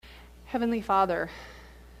Heavenly Father,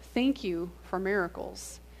 thank you for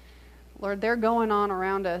miracles. Lord, they're going on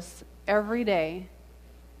around us every day.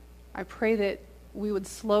 I pray that we would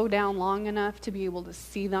slow down long enough to be able to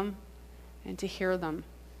see them and to hear them.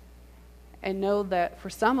 And know that for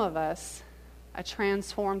some of us, a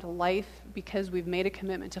transformed life because we've made a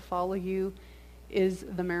commitment to follow you is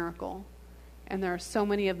the miracle. And there are so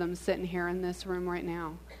many of them sitting here in this room right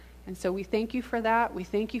now. And so we thank you for that. We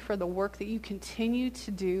thank you for the work that you continue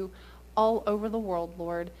to do all over the world,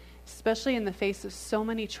 Lord, especially in the face of so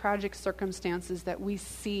many tragic circumstances that we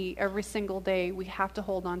see every single day. We have to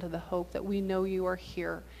hold on to the hope that we know you are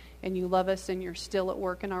here and you love us and you're still at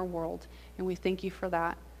work in our world. And we thank you for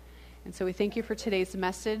that. And so we thank you for today's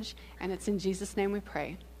message, and it's in Jesus' name we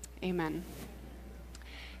pray. Amen.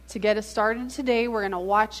 To get us started today, we're going to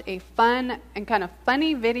watch a fun and kind of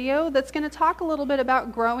funny video that's going to talk a little bit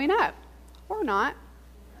about growing up, or not.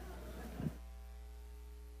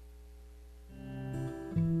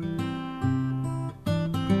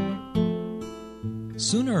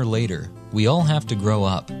 Sooner or later, we all have to grow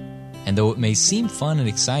up. And though it may seem fun and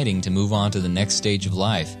exciting to move on to the next stage of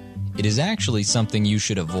life, it is actually something you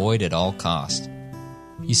should avoid at all cost.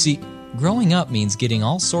 You see, growing up means getting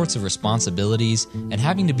all sorts of responsibilities and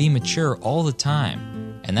having to be mature all the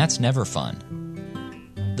time, and that's never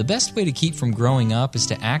fun. The best way to keep from growing up is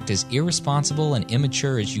to act as irresponsible and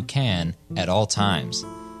immature as you can at all times.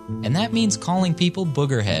 And that means calling people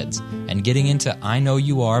boogerheads and getting into I know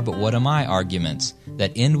you are, but what am I arguments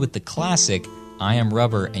that end with the classic I am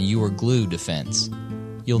rubber and you are glue defense.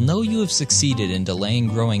 You'll know you have succeeded in delaying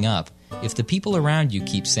growing up if the people around you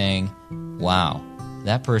keep saying, wow,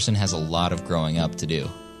 that person has a lot of growing up to do.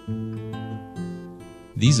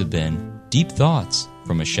 These have been Deep Thoughts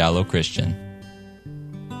from a Shallow Christian.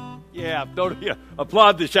 Yeah,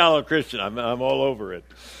 applaud the Shallow Christian. I'm all over it.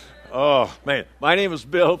 Oh, man. My name is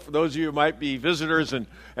Bill, for those of you who might be visitors, and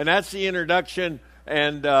that's the introduction.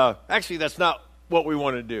 And actually, that's not what we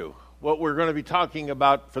want to do. What we're going to be talking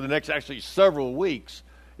about for the next several weeks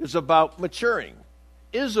is about maturing,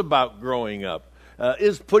 is about growing up,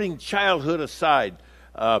 is putting childhood aside.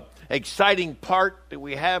 Exciting part that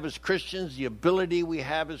we have as Christians, the ability we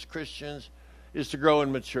have as Christians, is to grow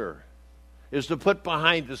and mature, is to put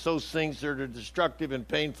behind us those things that are destructive and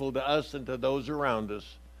painful to us and to those around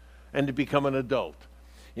us, and to become an adult.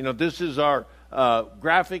 You know, this is our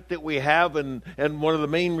graphic that we have, and one of the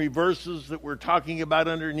main reverses that we're talking about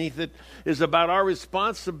underneath it is about our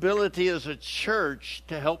responsibility as a church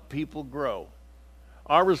to help people grow.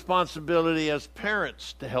 Our responsibility as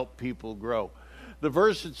parents to help people grow. The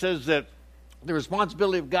verse that says that the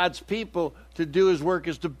responsibility of God's people to do his work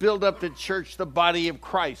is to build up the church, the body of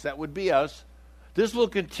Christ. That would be us. This will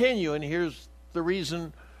continue, and here's the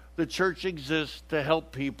reason the church exists, to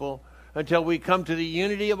help people until we come to the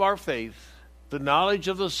unity of our faith, the knowledge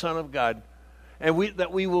of the Son of God, and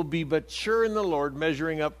that we will be mature in the Lord,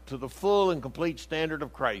 measuring up to the full and complete standard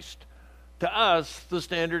of Christ. To us, the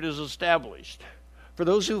standard is established. For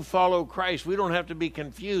those who follow Christ, we don't have to be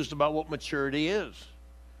confused about what maturity is.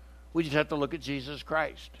 We just have to look at Jesus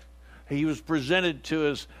Christ. He was presented to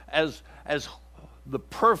us as the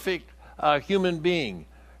perfect human being.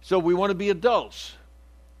 So we want to be adults,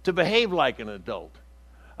 to behave like an adult,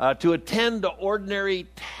 to attend to ordinary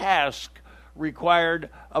task required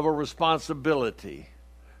of a responsibility.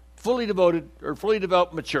 Fully devoted, or fully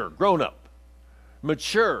developed, mature, grown up.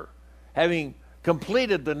 Mature, having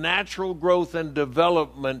completed the natural growth and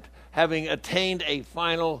development, having attained a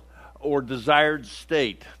final or desired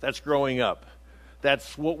state. That's growing up.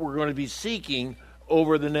 That's what we're going to be seeking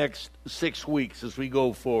over the next 6 weeks as we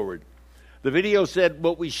go forward. The video said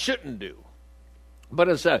what we shouldn't do. But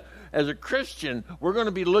as a Christian, we're going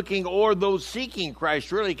to be looking, or those seeking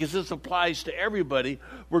Christ, really, because this applies to everybody,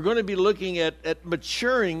 we're going to be looking at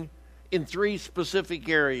maturing in 3 specific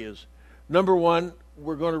areas. Number 1,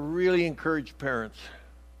 we're going to really encourage parents.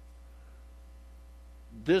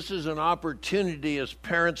 This is an opportunity as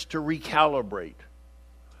parents to recalibrate,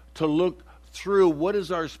 to look through what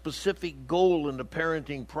is our specific goal in the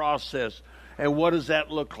parenting process, and what does that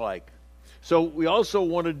look like. So we also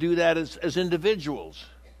want to do that as individuals.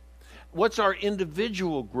 What's our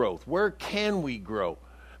individual growth? Where can we grow?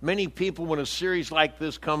 Many people, when a series like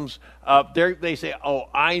this comes up, they say, oh,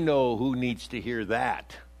 I know who needs to hear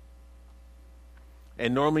that.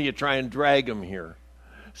 And normally you try and drag them here.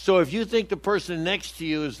 So if you think the person next to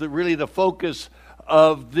you is really the focus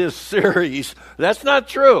of this series, that's not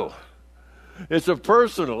true. It's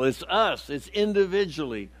personal. It's us. It's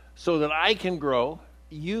individually, so that I can grow,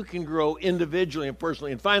 you can grow individually and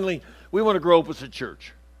personally. And finally, we want to grow up as a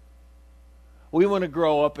church. We want to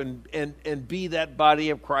grow up and be that body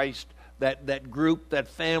of Christ that group, that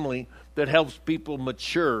family that helps people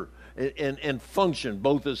mature and function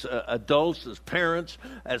both as adults, as parents,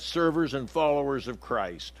 as servers and followers of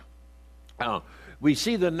Christ. We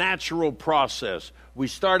see the natural process. We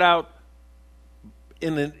start out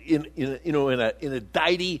in a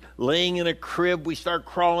diety, laying in a crib. We start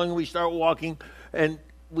crawling, we start walking, and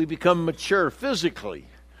we become mature physically.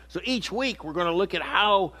 So each week we're going to look at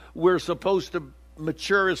how we're supposed to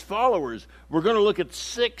mature as followers. We're going to look at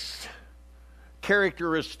 6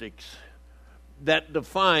 characteristics that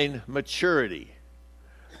define maturity.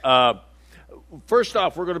 First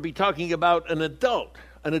off, we're going to be talking about an adult.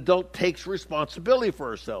 An adult takes responsibility for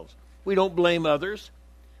ourselves. We don't blame others.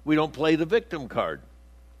 We don't play the victim card.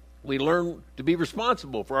 We learn to be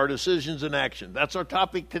responsible for our decisions and action. That's our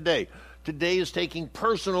topic today. Today is taking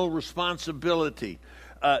personal responsibility.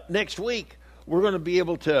 Next week, we're going to be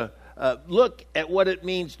able to look at what it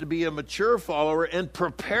means to be a mature follower and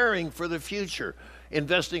preparing for the future.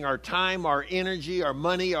 Investing our time, our energy, our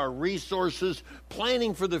money, our resources,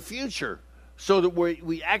 planning for the future so that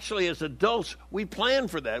we actually, as adults, we plan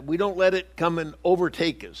for that. We don't let it come and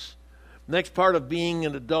overtake us. Next part of being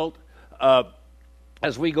an adult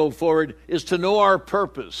as we go forward is to know our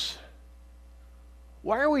purpose.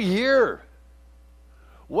 Why are we here?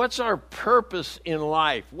 What's our purpose in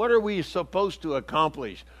life? What are we supposed to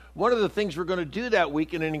accomplish? One of the things we're going to do that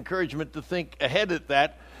week, and an encouragement to think ahead at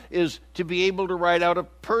that, is to be able to write out a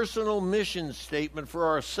personal mission statement for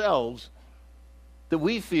ourselves that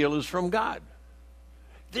we feel is from God.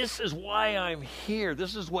 This is why I'm here.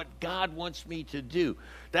 This is what God wants me to do.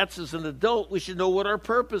 That's, as an adult, we should know what our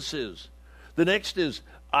purpose is. The next is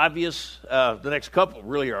obvious. The next couple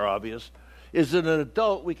really are obvious. Is that an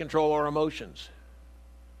adult, we control our emotions.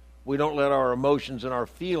 We don't let our emotions and our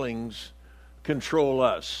feelings control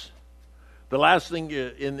us. The last thing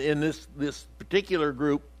in this particular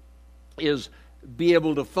group is be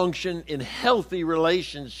able to function in healthy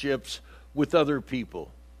relationships with other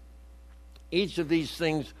people. Each of these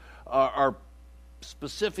things are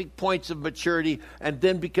specific points of maturity, and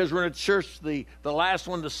then because we're in a church, the last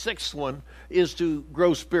one, the 6th one, is to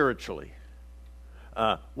grow spiritually.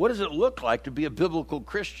 What does it look like to be a biblical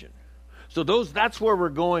Christian? So that's where we're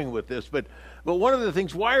going with this. But one of the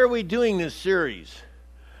things, why are we doing this series?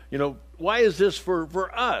 Why is this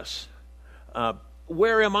for us?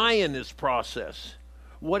 Where am I in this process?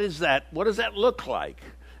 What is that? What does that look like?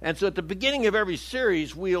 And so at the beginning of every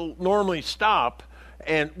series, we'll normally stop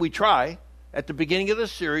and we try at the beginning of the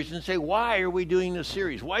series and say, why are we doing this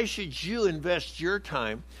series? Why should you invest your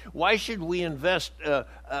time? Why should we invest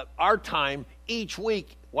our time each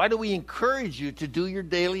week? Why do we encourage you to do your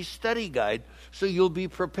daily study guide so you'll be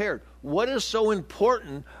prepared? What is so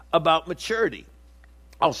important about maturity?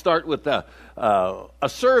 I'll start with a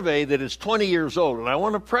survey that is 20 years old, and I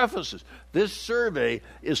want to preface this. This survey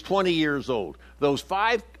is 20 years old. Those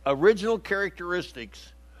 5 original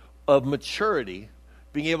characteristics of maturity,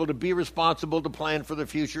 being able to be responsible, to plan for the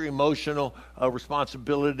future, emotional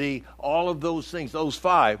responsibility, all of those things, those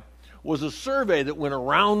 5, was a survey that went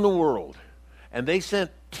around the world. And they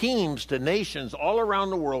sent teams to nations all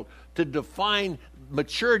around the world to define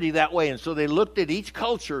maturity that way. And so they looked at each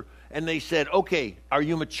culture and they said, okay, are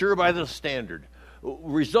you mature by the standard?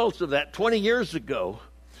 Results of that 20 years ago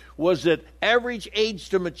was that average age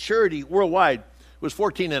to maturity worldwide was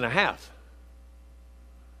 14 and a half.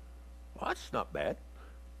 Well, that's not bad.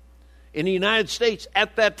 In the United States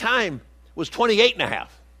at that time was 28 and a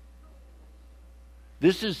half.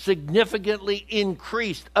 This is significantly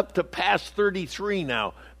increased up to past 33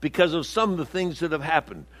 now because of some of the things that have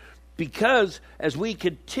happened. Because as we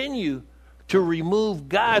continue to remove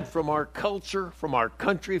God from our culture, from our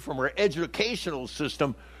country, from our educational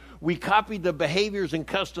system, we copy the behaviors and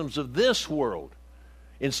customs of this world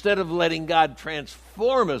instead of letting God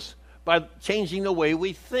transform us by changing the way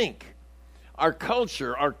we think. Our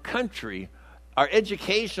culture, our country, our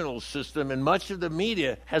educational system, and much of the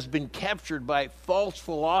media has been captured by false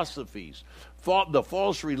philosophies, the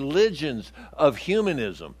false religions of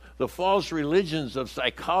humanism, the false religions of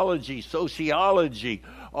psychology, sociology,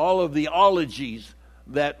 all of the ologies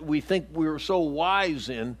that we think we're so wise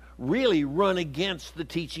in really run against the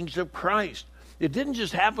teachings of Christ. It didn't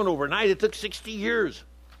just happen overnight. It took 60 years.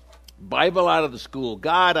 Bible out of the school,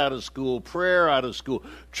 God out of school, prayer out of school,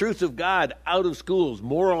 truth of God out of schools,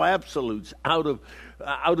 moral absolutes out of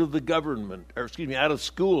the government, out of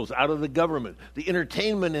schools, out of the government. The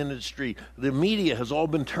entertainment industry, the media has all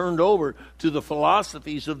been turned over to the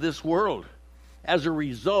philosophies of this world. As a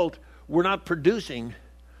result, we're not producing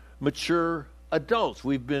mature adults.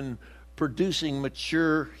 We've been producing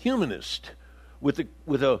mature humanists with a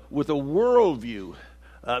worldview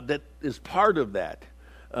that is part of that.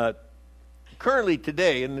 Currently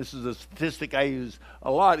today, and this is a statistic I use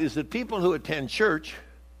a lot, is that people who attend church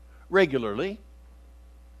regularly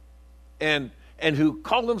and who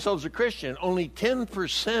call themselves a Christian, only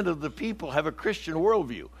 10% of the people have a Christian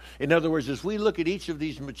worldview. In other words, as we look at each of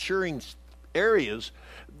these maturing areas,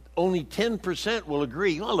 only 10% will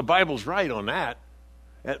agree, well, the Bible's right on that.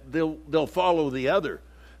 They'll follow the other.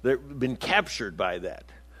 They've been captured by that.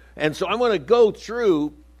 And so I'm going to go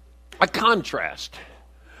through a contrast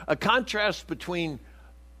between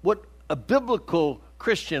what a biblical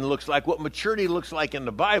Christian looks like, what maturity looks like in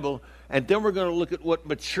the Bible, and then we're going to look at what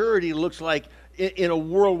maturity looks like in a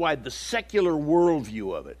worldwide, the secular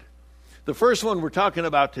worldview of it. The first one we're talking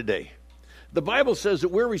about today. The Bible says that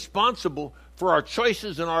we're responsible for our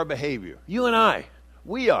choices and our behavior. You and I,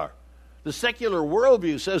 we are. The secular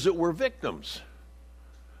worldview says that we're victims.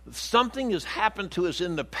 Something has happened to us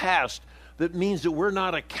in the past that means that we're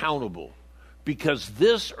not accountable because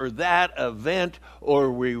this or that event,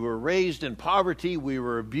 or we were raised in poverty, we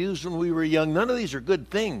were abused when we were young. None of these are good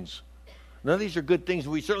things. None of these are good things.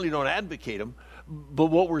 We certainly don't advocate them. But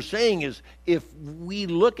what we're saying is if we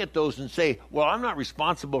look at those and say, well, I'm not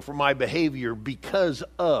responsible for my behavior because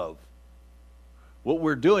of, what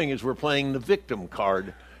we're doing is we're playing the victim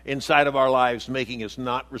card inside of our lives, making us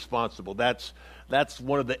not responsible. That's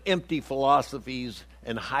one of the empty philosophies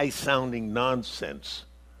and high-sounding nonsense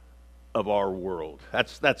of our world.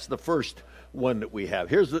 That's the first one that we have.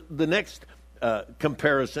 Here's the next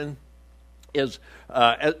comparison is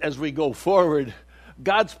as we go forward,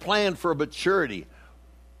 God's plan for maturity.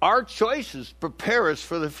 Our choices prepare us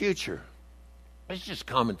for the future. It's just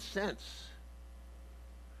common sense.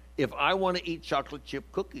 If I want to eat chocolate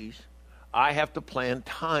chip cookies, I have to plan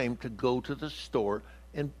time to go to the store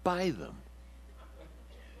and buy them.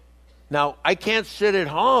 Now, I can't sit at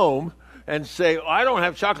home and say, I don't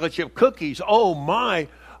have chocolate chip cookies. Oh, my,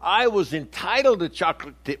 I was entitled to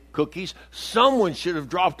chocolate chip cookies. Someone should have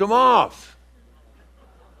dropped them off.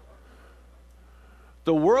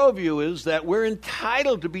 The worldview is that we're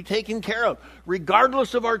entitled to be taken care of,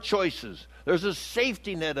 regardless of our choices. There's a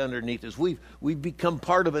safety net underneath us. We've become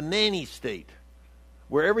part of a nanny state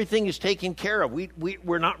where everything is taken care of.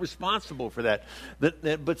 We're not responsible for that.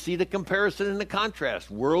 But see the comparison and the contrast.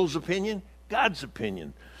 World's opinion, God's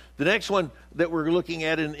opinion. The next one that we're looking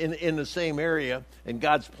at in the same area in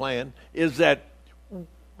God's plan is that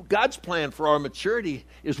God's plan for our maturity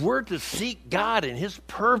is we're to seek God and His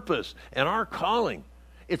purpose and our calling.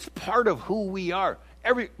 It's part of who we are.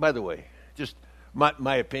 By the way, just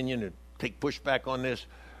my opinion, and take pushback on this,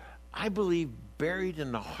 I believe buried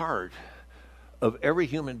in the heart of every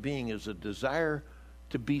human being is a desire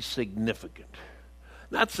to be significant.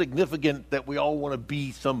 Not significant that we all want to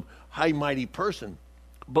be some high mighty person,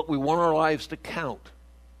 but we want our lives to count.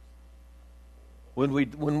 When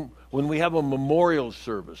we have a memorial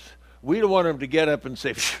service, we don't want them to get up and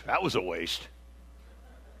say, that was a waste.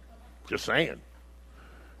 Just saying.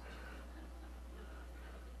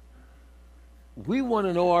 We want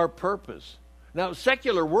to know our purpose. Now,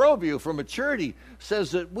 secular worldview for maturity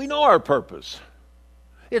says that we know our purpose.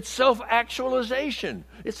 It's self-actualization.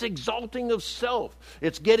 It's exalting of self.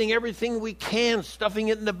 It's getting everything we can, stuffing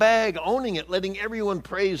it in the bag, owning it, letting everyone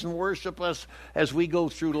praise and worship us as we go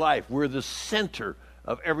through life. We're the center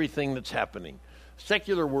of everything that's happening.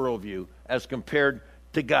 Secular worldview as compared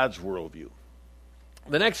to God's worldview.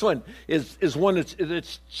 The next one is one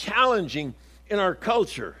that's challenging in our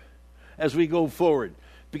culture as we go forward,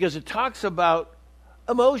 because it talks about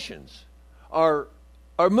emotions, our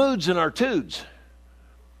moods and our tudes.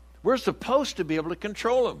 We're supposed to be able to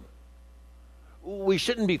control them. We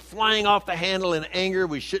shouldn't be flying off the handle in anger.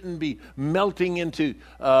 We shouldn't be melting into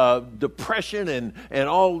depression and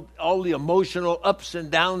all the emotional ups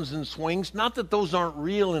and downs and swings. Not that those aren't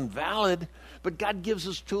real and valid, but God gives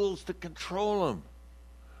us tools to control them.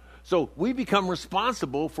 So we become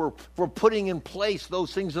responsible for putting in place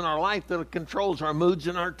those things in our life that controls our moods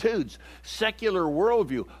and our tudes. Secular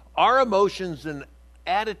worldview, our emotions and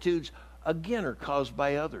attitudes, again, are caused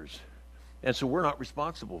by others. And so we're not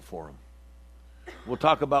responsible for them. We'll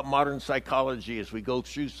talk about modern psychology as we go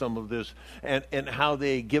through some of this and how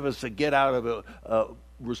they give us a get out of a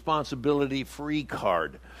responsibility-free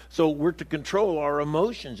card. So we're to control our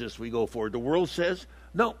emotions as we go forward. The world says,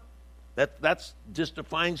 no. That's just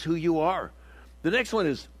defines who you are. The next one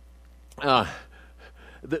is the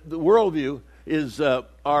worldview is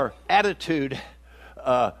our attitude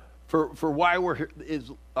for why we're here,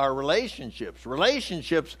 is our relationships.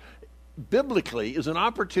 Relationships, biblically, is an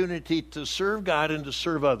opportunity to serve God and to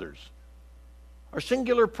serve others. Our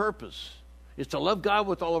singular purpose is to love God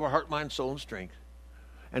with all of our heart, mind, soul, and strength.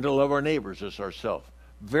 and to love our neighbors as ourselves.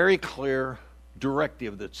 Very clear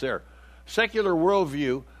directive that's there. Secular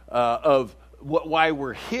worldview of why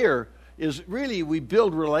we're here is really we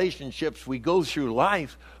build relationships, we go through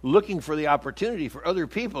life looking for the opportunity for other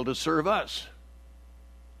people to serve us,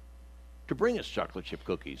 to bring us chocolate chip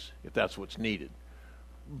cookies if that's what's needed.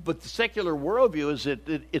 But the secular worldview is that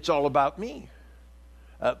it's all about me.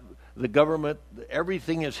 The government,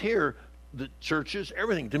 everything is here, the churches,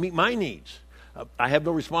 everything, to meet my needs. I have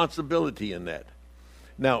no responsibility in that.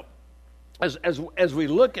 Now, as we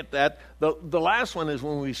look at that, the last one is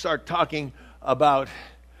when we start talking about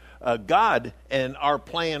God and our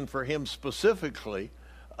plan for him specifically.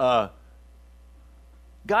 God's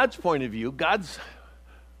point of view, God's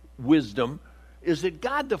wisdom, is that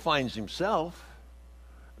God defines himself.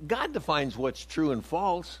 God defines what's true and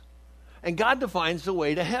false. And God defines the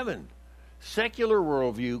way to heaven. Secular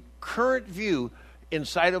worldview, current view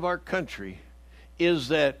inside of our country is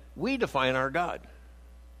that we define our God.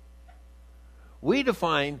 We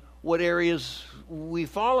define what areas we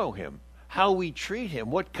follow him, how we treat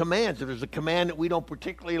him, what commands. If there's a command that we don't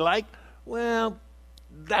particularly like, well,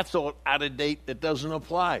 that's all out of date. That doesn't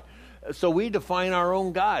apply. So we define our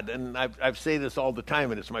own God. And I say this all the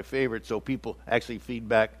time, and it's my favorite, so people actually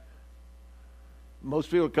feedback.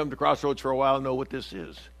 Most people who come to Crossroads for a while know what this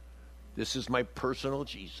is. This is my personal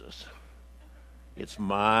Jesus. It's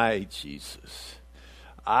my Jesus.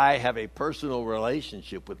 I have a personal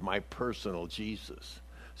relationship with my personal Jesus.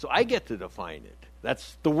 So I get to define it.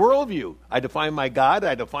 That's the worldview. I define my God,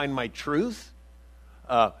 I define my truth,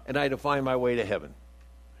 and I define my way to heaven.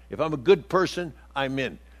 If I'm a good person, I'm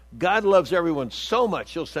in. God loves everyone so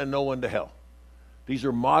much, he'll send no one to hell. These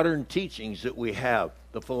are modern teachings that we have,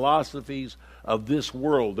 the philosophies of this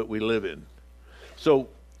world that we live in. So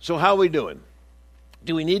how are we doing?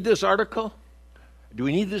 Do we need this article? Do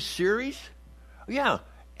we need this series? Yeah,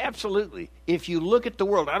 absolutely. If you look at the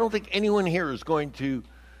world, I don't think anyone here is going to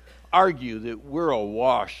argue that we're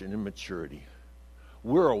awash in immaturity.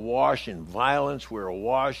 We're awash in violence. We're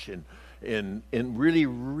awash in really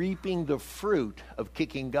reaping the fruit of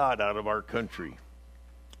kicking God out of our country.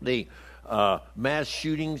 The mass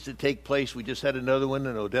shootings that take place, we just had another one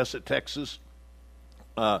in Odessa, Texas,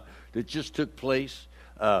 that just took place.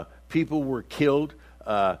 People were killed,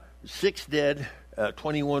 6 dead,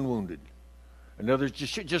 21 wounded. Another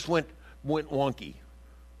just went wonky.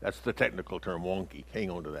 That's the technical term, wonky. Hang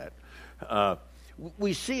on to that.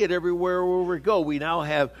 We see it everywhere where we go. We now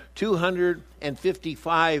have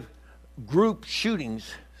 255 group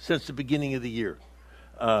shootings since the beginning of the year.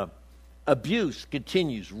 Abuse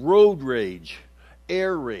continues. Road rage,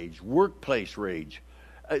 air rage, workplace rage.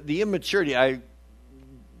 The immaturity. I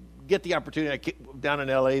get the opportunity. I came down in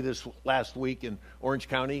L.A. this last week in Orange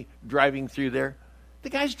County, driving through there. The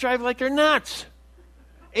guys drive like they're nuts.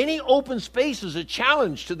 Any open space is a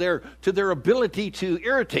challenge to their ability to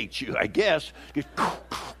irritate you, I guess.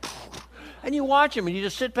 And you watch them, and you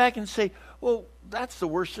just sit back and say, well, that's the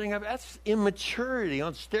worst thing. That's immaturity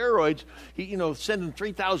on steroids. Sending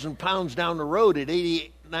 3,000 pounds down the road at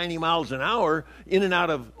 80, 90 miles an hour in and out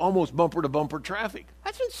of almost bumper-to-bumper traffic.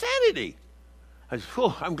 That's insanity.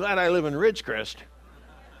 I'm glad I live in Ridgecrest.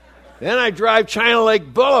 Then I drive China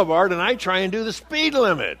Lake Boulevard, and I try and do the speed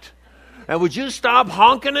limit. And would you stop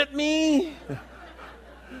honking at me?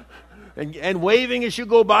 and waving as you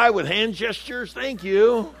go by with hand gestures? Thank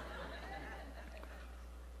you.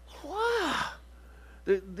 Wow.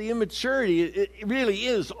 The immaturity, it really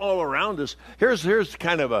is all around us. Here's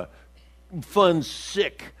kind of a fun,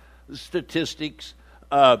 sick statistics.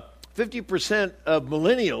 50% of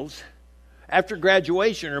millennials after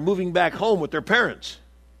graduation are moving back home with their parents.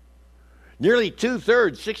 Nearly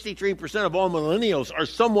 2/3, 63% of all millennials are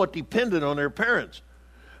somewhat dependent on their parents.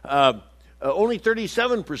 Only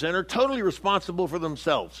 37% are totally responsible for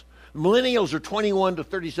themselves. Millennials are 21 to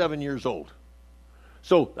 37 years old.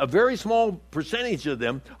 So a very small percentage of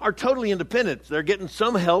them are totally independent. They're getting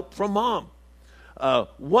some help from mom.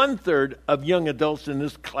 1/3 of young adults in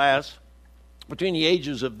this class, between the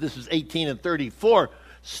ages of, this is 18 and 34,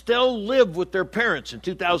 still live with their parents in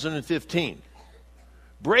 2015.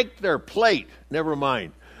 Break their plate, never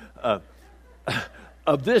mind.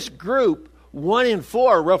 Of this group, 1 in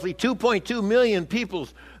 4, roughly 2.2 million people,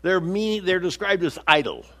 they're described as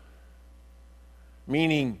idle.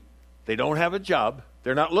 Meaning they don't have a job,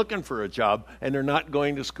 they're not looking for a job, and they're not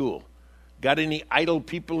going to school. Got any idle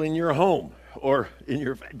people in your home? Or in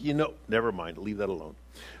your, never mind, leave that alone.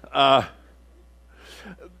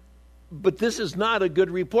 But this is not a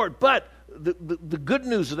good report. But the good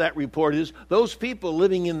news of that report is those people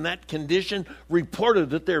living in that condition reported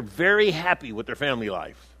that they're very happy with their family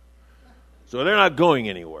life. So they're not going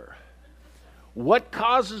anywhere. What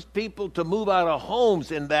causes people to move out of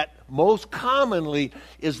homes, and that most commonly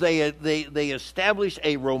is they establish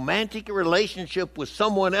a romantic relationship with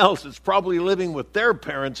someone else that's probably living with their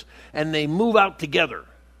parents, and they move out together.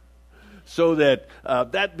 So that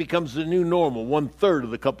that becomes the new normal. 1/3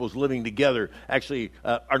 of the couples living together actually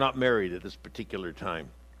are not married at this particular time.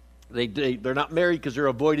 They're not married because they're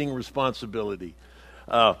avoiding responsibility.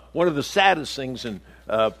 One of the saddest things, and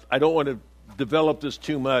I don't want to develop this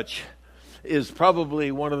too much, is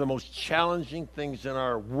probably one of the most challenging things in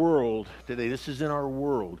our world today. This is in our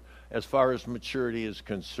world as far as maturity is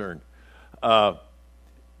concerned.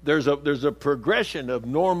 There's a progression of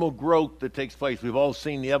normal growth that takes place. We've all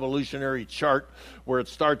seen the evolutionary chart where it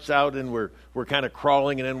starts out and we're kind of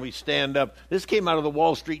crawling and then we stand up. This came out of the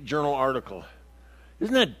Wall Street Journal article.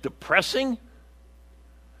 Isn't that depressing?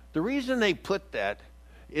 The reason they put that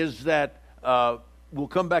is that we'll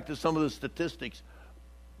come back to some of the statistics,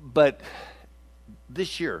 but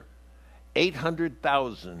this year,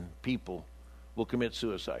 800,000 people will commit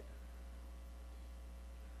suicide.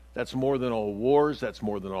 That's more than all wars. That's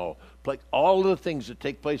more than all of the things that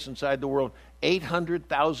take place inside the world.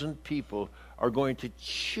 800,000 people are going to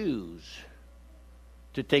choose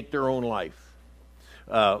to take their own life.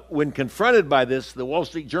 When confronted by this, the Wall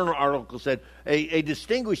Street Journal article said a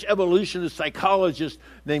distinguished evolutionist psychologist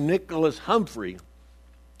named Nicholas Humphrey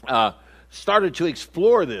started to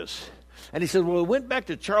explore this. And he said, well, it went back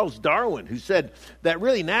to Charles Darwin, who said that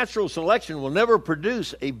really natural selection will never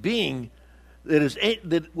produce a being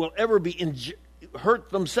that will ever be hurt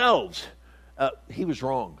themselves. He was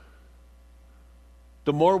wrong.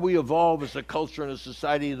 The more we evolve as a culture and a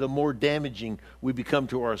society, the more damaging we become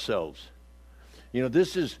to ourselves. You know,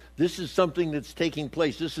 this is something that's taking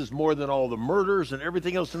place. This is more than all the murders and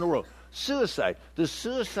everything else in the world. Suicide. The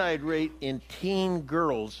suicide rate in teen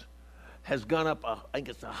girls has gone up, I think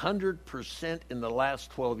it's 100% in the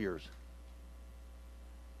last 12 years.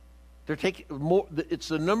 They're taking more. It's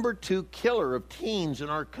the number 2 killer of teens in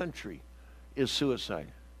our country is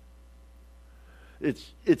suicide.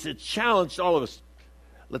 It's a challenge to all of us.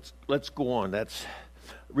 Let's go on. That's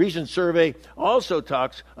recent survey also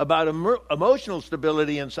talks about emotional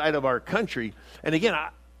stability inside of our country. And again,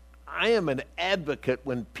 I am an advocate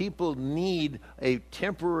when people need a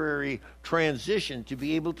temporary transition to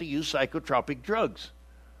be able to use psychotropic drugs.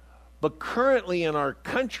 But currently in our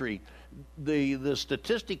country, the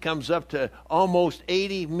statistic comes up to almost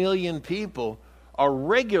 80 million people are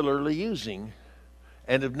regularly using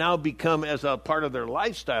and have now become as a part of their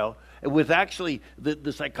lifestyle. With actually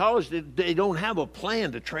the psychologists, they don't have a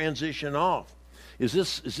plan to transition off. Is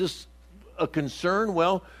this a concern?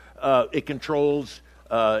 Well, it controls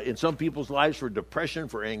in some people's lives for depression,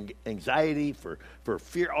 for anxiety, for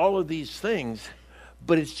fear, all of these things.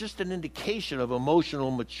 But it's just an indication of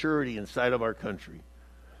emotional maturity inside of our country.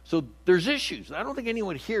 So there's issues. I don't think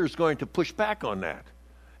anyone here is going to push back on that.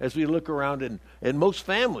 As we look around, and most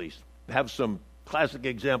families have some classic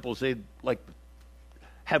examples they'd like to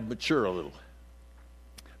have mature a little.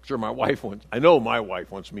 I'm sure I know my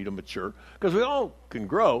wife wants me to mature, because we all can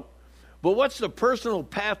grow. But what's the personal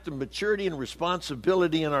path to maturity and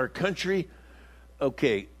responsibility in our country?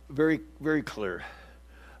 Okay, very, very clear.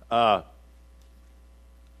 The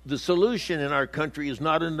solution in our country is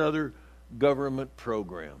not another government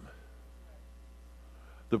program.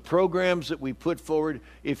 The programs that we put forward,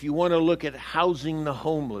 if you want to look at housing the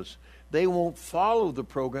homeless, they won't follow the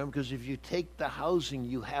program, because if you take the housing,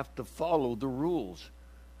 you have to follow the rules.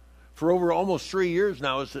 For over almost 3 years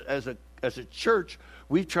now, as a church,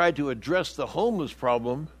 we've tried to address the homeless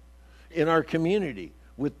problem in our community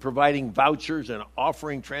with providing vouchers and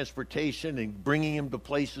offering transportation and bringing them to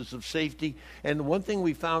places of safety. And one thing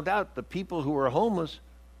we found out, the people who are homeless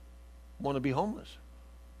want to be homeless.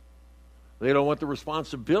 They don't want the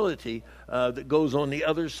responsibility that goes on the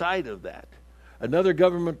other side of that. Another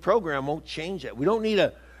government program won't change that. We don't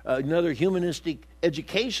need another humanistic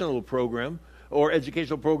educational program or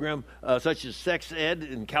educational program such as sex ed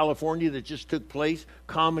in California that just took place,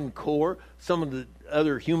 Common Core, some of the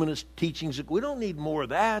other humanist teachings. We don't need more of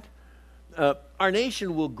that. Our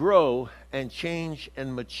nation will grow and change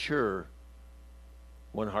and mature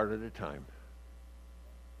one heart at a time.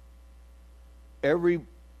 Every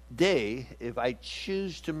day, if I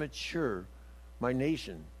choose to mature, my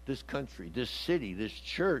nation, this country, this city, this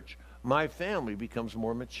church, my family becomes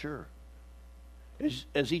more mature.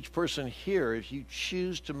 As each person here, if you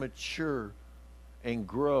choose to mature and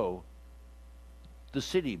grow, the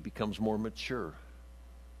city becomes more mature.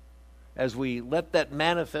 As we let that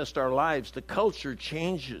manifest our lives, the culture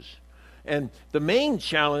changes. And the main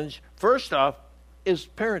challenge, first off, is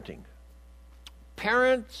parenting.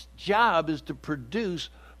 Parents' job is to produce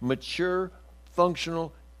mature,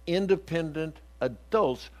 functional, independent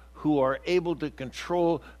adults who are able to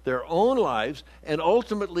control their own lives and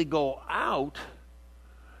ultimately go out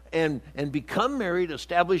and become married,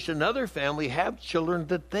 establish another family, have children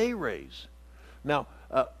that they raise. Now,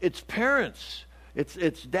 it's parents,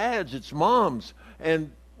 it's dads, it's moms,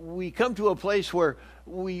 and we come to a place where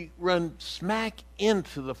we run smack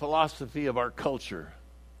into the philosophy of our culture.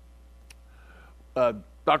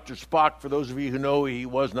 Dr. Spock, for those of you who know, he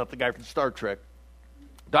was not the guy from Star Trek.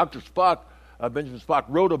 Dr. Spock, Benjamin Spock,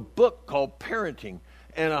 wrote a book called Parenting,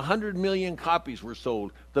 and 100 million copies were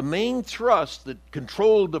sold. The main thrust that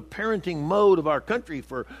controlled the parenting mode of our country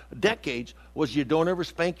for decades was you don't ever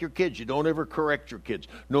spank your kids, you don't ever correct your kids.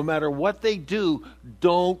 No matter what they do,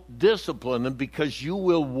 don't discipline them because you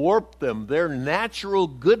will warp them. Their natural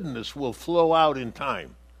goodness will flow out in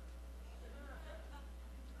time.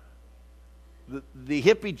 The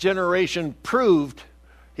hippie generation proved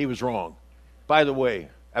he was wrong. By the way,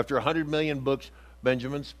 after 100 million books,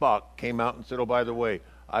 Benjamin Spock came out and said, oh, by the way,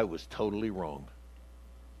 I was totally wrong.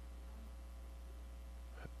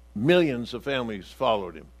 Millions of families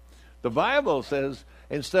followed him. The Bible says,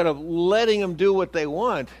 instead of letting them do what they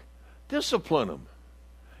want, discipline them.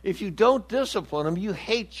 If you don't discipline them, you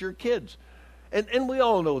hate your kids. And we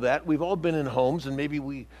all know that. We've all been in homes, and maybe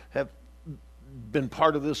we have been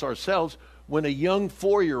part of this ourselves, when a young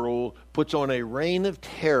 4-year-old puts on a reign of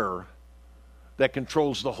terror that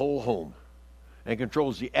controls the whole home and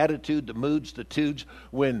controls the attitude, the moods, the tudes.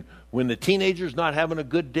 When the teenager's not having a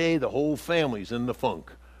good day, the whole family's in the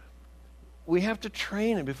funk. We have to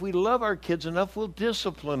train them. If we love our kids enough, we'll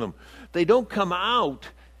discipline them. They don't come out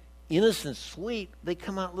innocent, sweet. They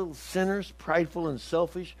come out little sinners, prideful and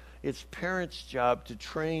selfish. It's parents' job to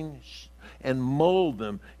train and mold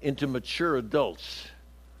them into mature adults.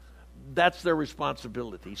 That's their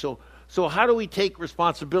responsibility. So how do we take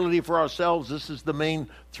responsibility for ourselves? This is the main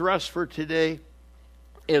thrust for today.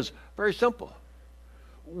 Is very simple.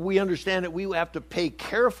 We understand that we have to pay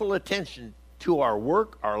careful attention to our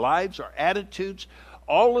work, our lives, our attitudes,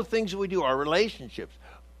 all the things that we do, our relationships.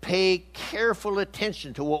 Pay careful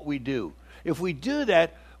attention to what we do. If we do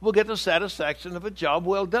that, we'll get the satisfaction of a job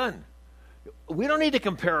well done. We don't need to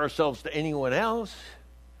compare ourselves to anyone else,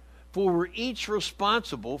 for we're each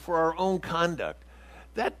responsible for our own conduct.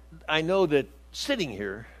 That I know that sitting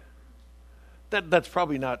here, that's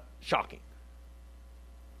probably not shocking.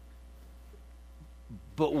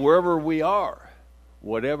 But wherever we are,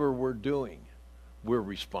 whatever we're doing, we're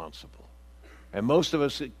responsible. And most of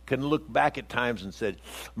us can look back at times and said,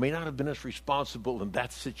 I may not have been as responsible in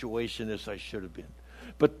that situation as I should have been.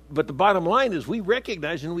 But the bottom line is we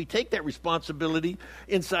recognize and we take that responsibility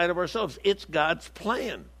inside of ourselves. It's God's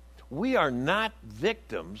plan. We are not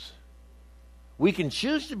victims. We can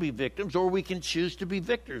choose to be victims or we can choose to be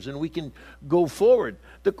victors, and we can go forward.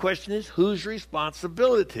 The question is, whose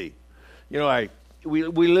responsibility? You know, we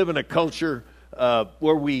live in a culture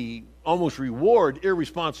where we almost reward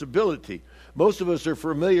irresponsibility. Most of us are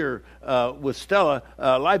familiar with Stella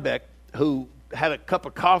Liebeck, who had a cup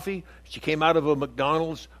of coffee. She came out of a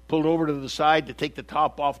McDonald's, pulled over to the side to take the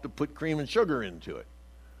top off to put cream and sugar into it.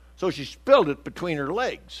 So she spilled it between her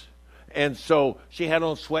legs. And so she had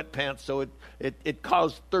on sweatpants, so it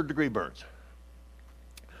caused third-degree burns.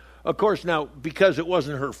 Of course, now, because it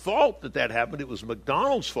wasn't her fault that happened, it was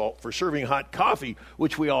McDonald's fault for serving hot coffee,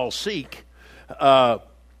 which we all seek.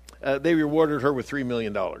 They rewarded her with $3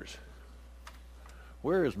 million.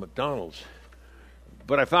 Where is McDonald's?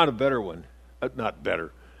 But I found a better one. Not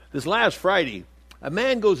better. This last Friday, a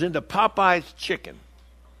man goes into Popeye's Chicken.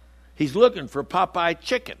 He's looking for Popeye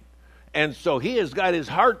Chicken. And so he has got his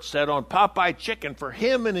heart set on Popeye Chicken for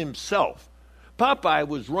him and himself. Popeye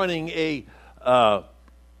was running a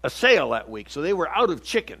sale that week, so they were out of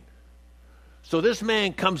chicken. So this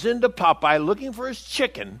man comes into Popeye looking for his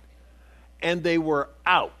chicken, and they were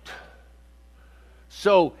out.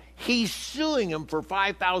 So he's suing him for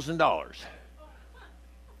 $5,000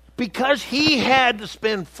 because he had to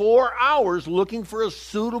spend 4 hours looking for a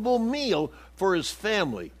suitable meal for his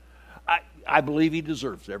family. I believe he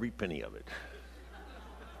deserves every penny of it.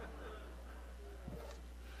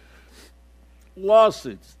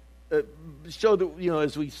 Lawsuits show that, you know,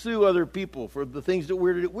 as we sue other people for the things that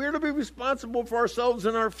we're to be responsible for ourselves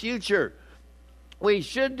and our future. We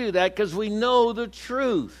should do that because we know the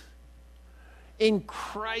truth. In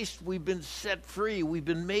Christ, we've been set free. We've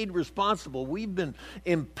been made responsible. We've been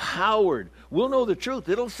empowered. We'll know the truth.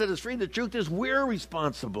 It'll set us free. The truth is we're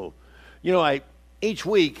responsible. You know, each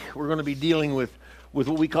week we're going to be dealing with what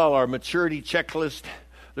we call our maturity checklist.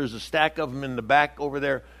 There's a stack of them in the back over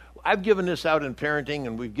there. I've given this out in parenting,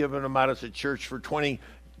 and we've given them out as a church for 20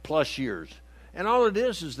 plus years. And all it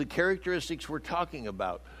is the characteristics we're talking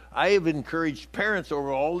about. I have encouraged parents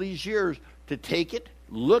over all these years to take it,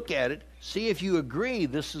 look at it, see if you agree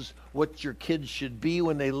this is what your kids should be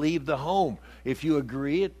when they leave the home. If you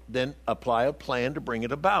agree, then apply a plan to bring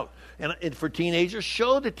it about. And for teenagers,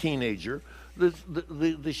 show the teenager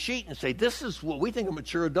the sheet and say, this is what we think a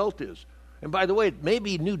mature adult is. And by the way, it may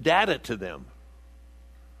be new data to them.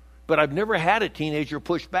 But I've never had a teenager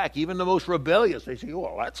push back. Even the most rebellious, they say, oh,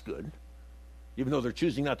 well, that's good. Even though they're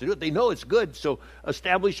choosing not to do it, they know it's good. So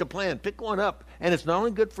establish a plan. Pick one up. And it's not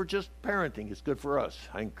only good for just parenting, it's good for us.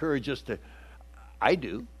 I encourage us to, I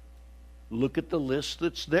do, look at the list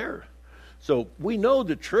that's there. So we know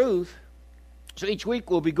the truth. So each week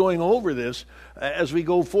we'll be going over this as we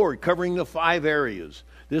go forward, covering the 5 areas.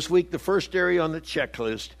 This week, the first area on the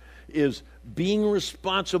checklist is being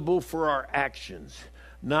responsible for our actions,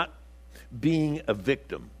 not being a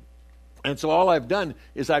victim. And so all I've done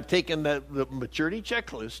is I've taken the maturity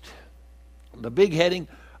checklist, the big heading,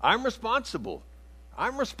 I'm responsible.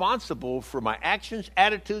 I'm responsible for my actions,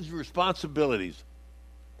 attitudes, and responsibilities.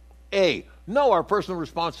 A, know our personal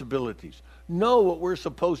responsibilities. Know what we're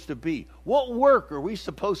supposed to be. What work are we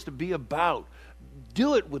supposed to be about?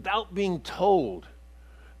 Do it without being told.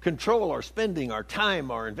 Control our spending, our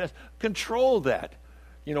time, our investment. Control that.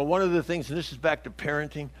 You know, one of the things, and this is back to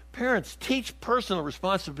parenting, parents, teach personal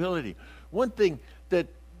responsibility. One thing that,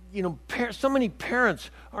 you know, so many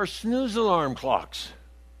parents are snooze alarm clocks.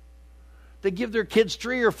 They give their kids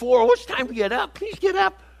 3 or 4, oh, it's time to get up. Please get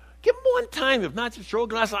up. Give them one time. If not, just throw a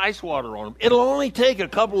glass of ice water on them. It'll only take a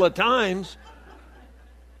couple of times.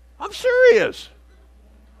 I'm serious.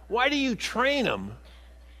 Why do you train them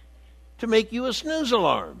to make you a snooze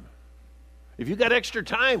alarm? If you got extra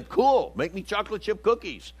time, cool. Make me chocolate chip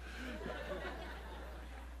cookies.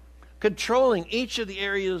 Controlling each of the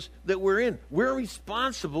areas that we're in. We're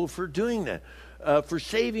responsible for doing that, for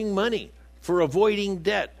saving money, for avoiding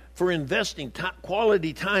debt, for investing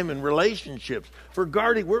quality time in relationships, for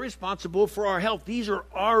guarding. We're responsible for our health. These are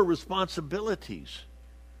our responsibilities.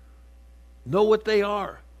 Know what they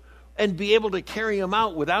are and be able to carry them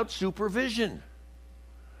out without supervision.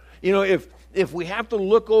 You know, if we have to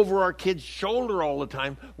look over our kids' shoulder all the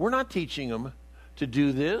time, we're not teaching them to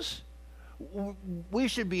do this. We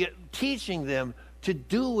should be teaching them to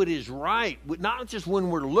do what is right, not just when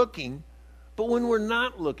we're looking, but when we're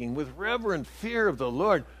not looking, with reverent fear of the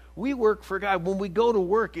Lord. We work for God. When we go to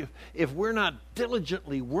work, if we're not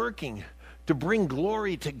diligently working to bring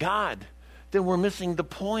glory to God, then we're missing the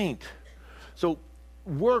point. So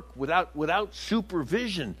work without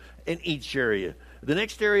supervision in each area. The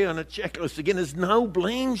next area on the checklist, again, is no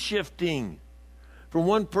blame shifting from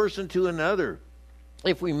one person to another.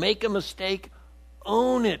 If we make a mistake,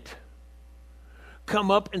 own it.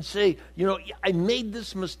 Come up and say, you know, I made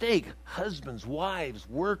this mistake. Husbands, wives,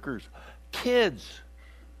 workers, kids.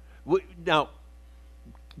 Now,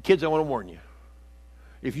 kids, I want to warn you.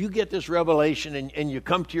 If you get this revelation and you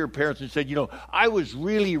come to your parents and said, you know, I was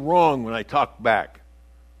really wrong when I talked back,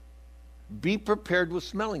 be prepared with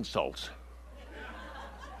smelling salts.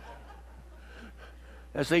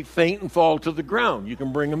 As they faint and fall to the ground, you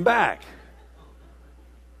can bring them back.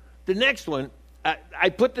 The next one, I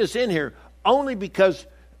put this in here only because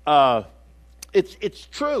it's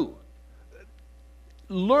true.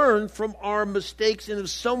 Learn from our mistakes, and if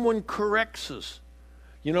someone corrects us.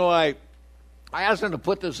 You know, I asked them to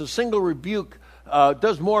put this, a single rebuke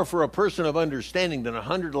does more for a person of understanding than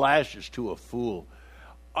 100 lashes to a fool.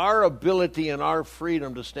 Our ability and our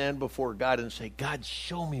freedom to stand before God and say, God,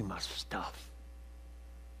 show me my stuff.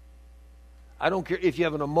 I don't care if you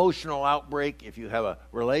have an emotional outbreak, if you have a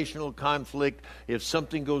relational conflict, if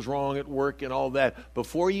something goes wrong at work and all that.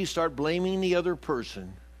 Before you start blaming the other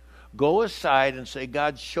person, go aside and say,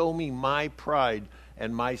 God, show me my pride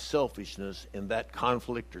and my selfishness in that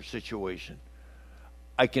conflict or situation.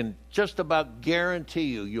 I can just about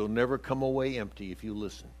guarantee you'll never come away empty if you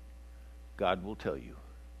listen. God will tell you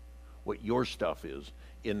what your stuff is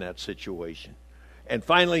in that situation. And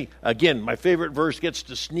finally, again, my favorite verse gets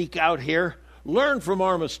to sneak out here. Learn from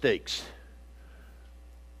our mistakes.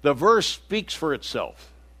 The verse speaks for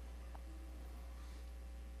itself.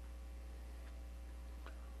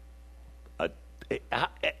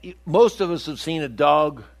 Most of us have seen a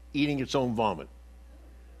dog eating its own vomit.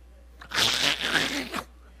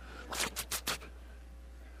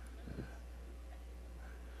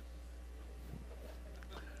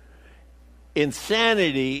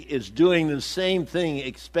 Insanity is doing the same thing,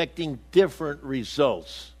 expecting different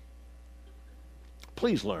results.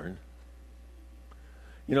 Please learn.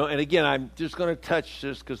 And again, I'm just going to touch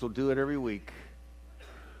this because we'll do it every week.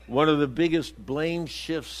 One of the biggest blame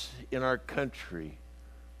shifts in our country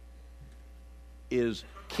is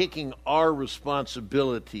kicking our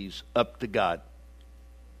responsibilities up to God.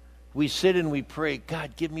 We sit and we pray,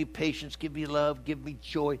 God, give me patience, give me love, give me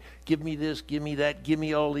joy, give me this, give me that, give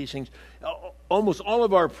me all these things. Almost all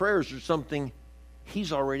of our prayers are something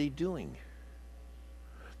He's already doing.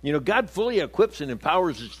 God fully equips and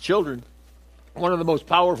empowers His children. One of the most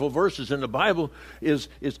powerful verses in the Bible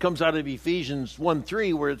comes out of Ephesians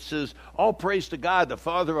 1:3, where it says, all praise to God, the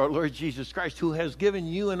Father of our Lord Jesus Christ, who has given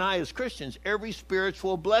you and I as Christians every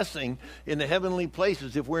spiritual blessing in the heavenly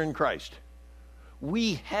places if we're in Christ.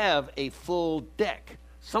 We have a full deck.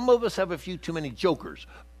 Some of us have a few too many jokers,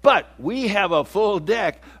 but we have a full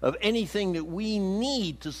deck of anything that we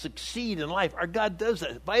need to succeed in life. Our God does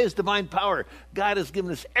that. By His divine power, God has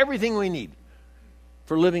given us everything we need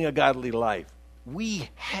for living a godly life. We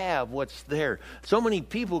have what's there. So many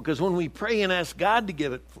people, because when we pray and ask God to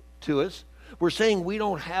give it to us, we're saying we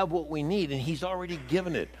don't have what we need, and He's already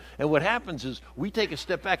given it. And what happens is we take a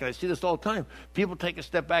step back, and I see this all the time. People take a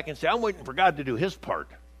step back and say, I'm waiting for God to do His part.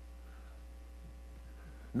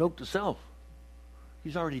 Note to self,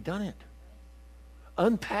 He's already done it.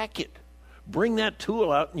 Unpack it. Bring that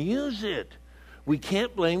tool out and use it. We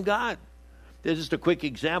can't blame God. There's just a quick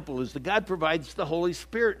example is that God provides the Holy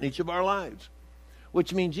Spirit in each of our lives,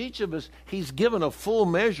 which means each of us, He's given a full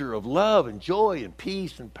measure of love and joy and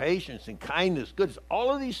peace and patience and kindness, goodness.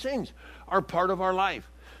 All of these things are part of our life.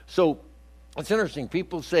 So it's interesting.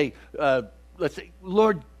 People say, let's say,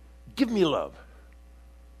 Lord, give me love.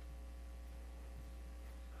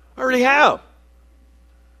 I already have.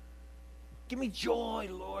 Give me joy,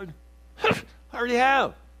 Lord. I already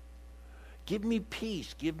have. Give me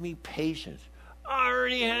peace. Give me patience. I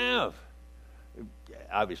already have.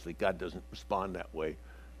 Obviously, God doesn't respond that way,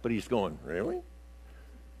 but He's going, really?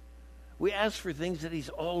 We ask for things that He's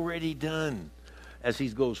already done as He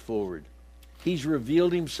goes forward. He's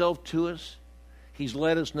revealed Himself to us. He's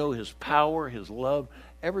let us know His power, His love.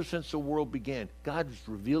 Ever since the world began, God has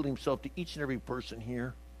revealed Himself to each and every person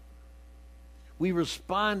here. We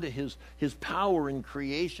respond to His power in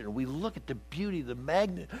creation. We look at the beauty, the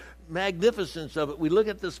magnificence of it. We look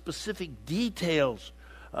at the specific details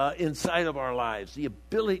inside of our lives, the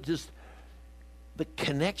ability, just the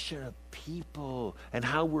connection of people and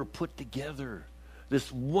how we're put together.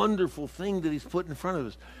 This wonderful thing that He's put in front of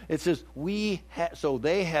us. It says, so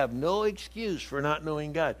they have no excuse for not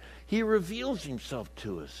knowing God. He reveals Himself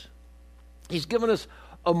to us. He's given us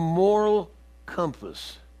a moral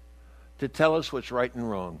compass to tell us what's right and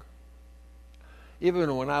wrong.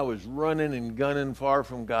 Even when I was running and gunning far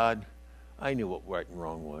from God, I knew what right and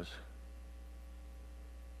wrong was.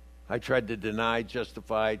 I tried to deny,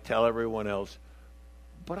 justify, tell everyone else,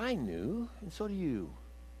 but I knew, and so do you.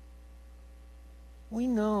 We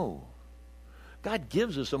know. God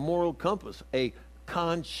gives us a moral compass, a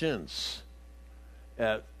conscience.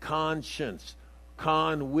 Conscience.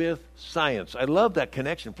 Con with science. I love that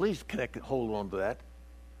connection. Please hold on to that.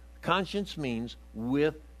 Conscience means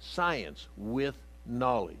with science, with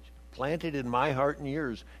knowledge. Planted in my heart and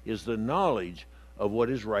yours is the knowledge of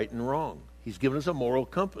what is right and wrong. He's given us a moral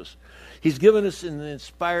compass. He's given us an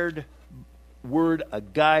inspired word, a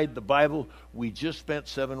guide, the Bible. We just spent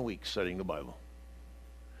 7 weeks studying the Bible.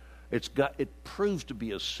 It proves to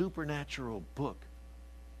be a supernatural book.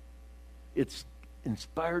 It's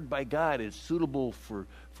inspired by God. It's suitable for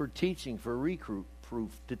teaching, for reproof,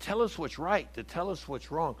 to tell us what's right, to tell us what's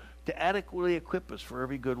wrong, to adequately equip us for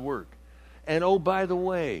every good work. And oh, by the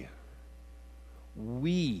way,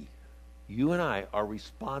 you and I, are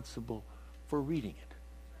responsible for reading it.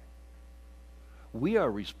 We are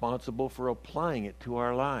responsible for applying it to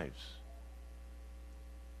our lives.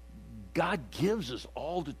 God gives us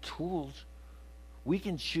all the tools. We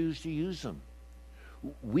can choose to use them.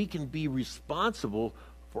 We can be responsible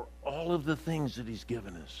for all of the things that He's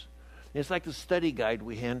given us. It's like the study guide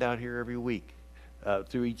we hand out here every week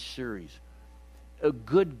through each series. A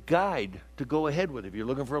good guide to go ahead with. If you're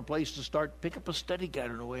looking for a place to start, pick up a study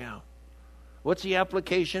guide on the way out. What's the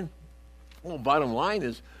application? Well, bottom line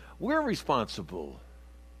is we're responsible.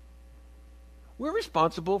 We're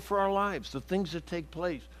responsible for our lives, the things that take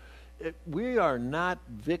place. We are not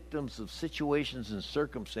victims of situations and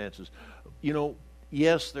circumstances.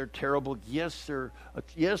 Yes, they're terrible. Yes,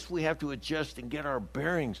 we have to adjust and get our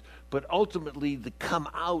bearings. But ultimately, to come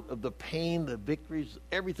out of the pain, the victories,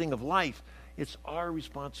 everything of life, it's our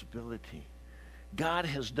responsibility. God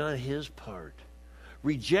has done His part.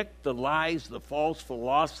 Reject the lies, the false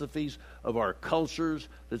philosophies of our cultures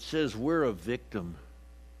that says we're a victim.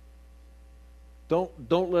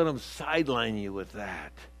 Don't let them sideline you with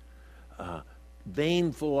that.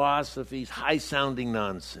 Vain philosophies, high-sounding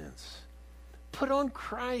nonsense. Put on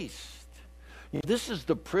Christ. This is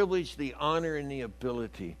the privilege, the honor, and the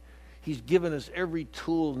ability. He's given us every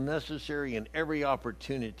tool necessary and every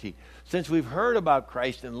opportunity. Since we've heard about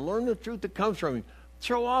Christ and learned the truth that comes from Him,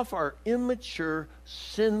 throw off our immature,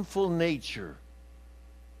 sinful nature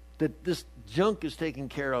that this junk is taken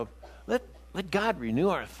care of. Let God renew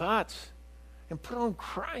our thoughts and put on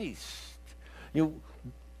Christ.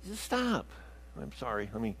 Just stop. I'm sorry.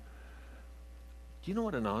 Do you know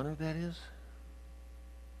what an honor that is?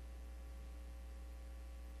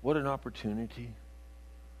 What an opportunity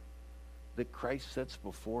that Christ sets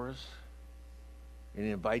before us, and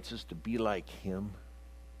He invites us to be like Him.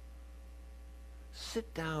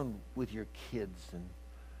 Sit down with your kids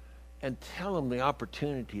and tell them the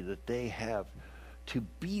opportunity that they have to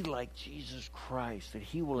be like Jesus Christ, that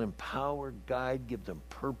He will empower, guide, give them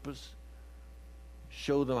purpose,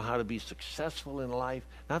 show them how to be successful in life,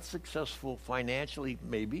 not successful financially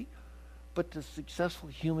maybe, but to successful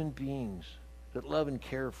human beings that love and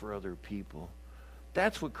care for other people.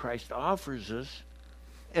 That's what Christ offers us.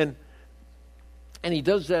 And He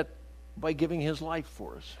does that by giving His life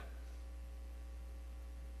for us.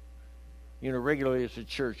 Regularly as a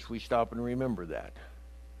church, we stop and remember that.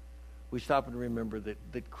 We stop and remember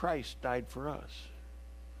that Christ died for us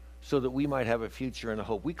so that we might have a future and a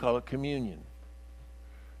hope. We call it communion.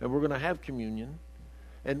 And we're going to have communion,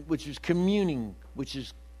 which is communing, which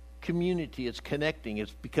is community. It's connecting.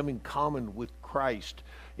 It's becoming common with Christ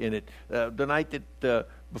in it. The night that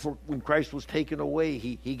when Christ was taken away,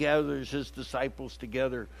 he gathers His disciples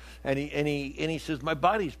together, and he says, "My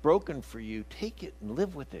body's broken for you. Take it and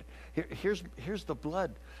live with it. Here's the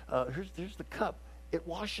blood. Here's the cup. It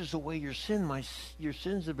washes away your sin. Your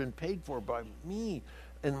sins have been paid for by me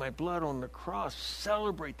and my blood on the cross.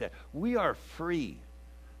 Celebrate that. We are free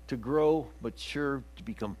to grow, mature, to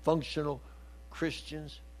become functional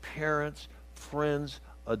Christians, parents, friends,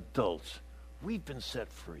 adults. We've been set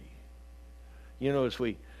free."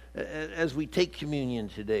 As we take communion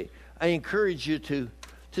today, I encourage you to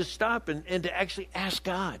stop and to actually ask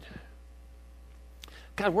God,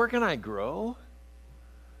 where can I grow?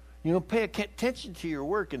 Pay attention to your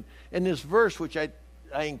work. And this verse, which I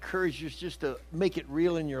encourage you just to make it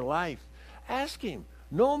real in your life, ask Him,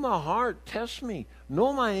 know my heart, test me,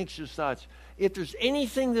 know my anxious thoughts. If there's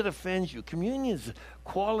anything that offends you, communion is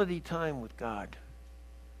quality time with God.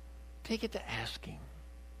 Take it to asking.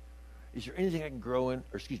 Is there anything I can grow in?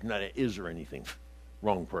 Or excuse me, not is there anything?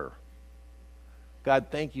 Wrong prayer. God,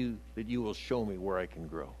 thank you that you will show me where I can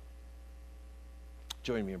grow.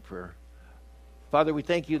 Join me in prayer. Father, we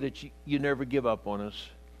thank you that you never give up on us.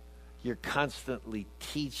 You're constantly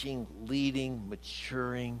teaching, leading,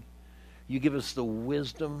 maturing. You give us the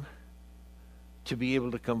wisdom to be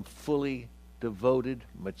able to become fully devoted,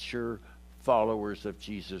 mature followers of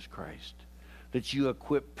Jesus Christ. That you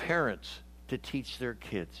equip parents to teach their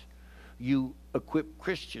kids. You equip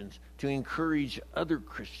Christians to encourage other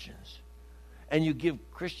Christians. And you give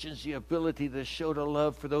Christians the ability to show the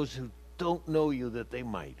love for those who don't know you that they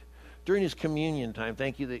might. During this communion time,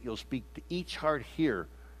 thank you that you'll speak to each heart here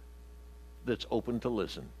that's open to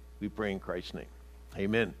listen. We pray in Christ's name.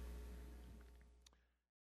 Amen.